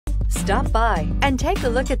Stop by and take a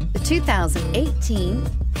look at the 2018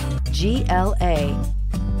 GLA.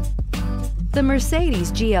 The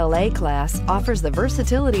Mercedes GLA class offers the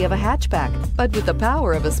versatility of a hatchback, but with the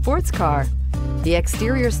power of a sports car. The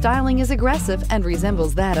exterior styling is aggressive and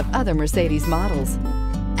resembles that of other Mercedes models,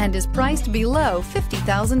 and is priced below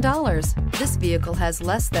 $50,000. This vehicle has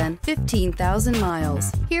less than 15,000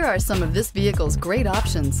 miles. Here are some of this vehicle's great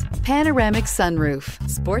options: panoramic sunroof,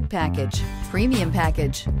 sport package, premium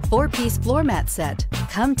package, 4-piece floor mat set.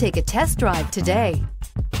 Come take a test drive today.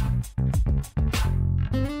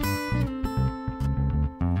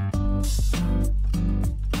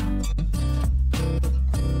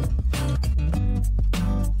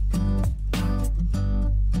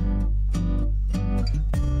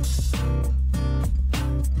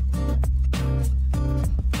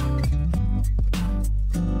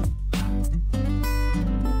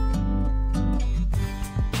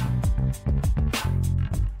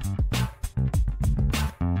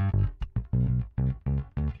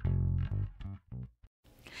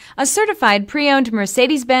 A certified pre-owned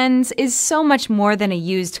Mercedes-Benz is so much more than a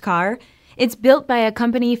used car. It's built by a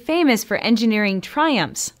company famous for engineering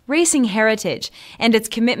triumphs, racing heritage, and its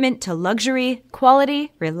commitment to luxury,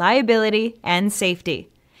 quality, reliability, and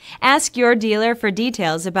safety. Ask your dealer for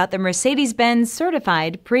details about the Mercedes-Benz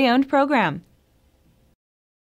Certified Pre-Owned program.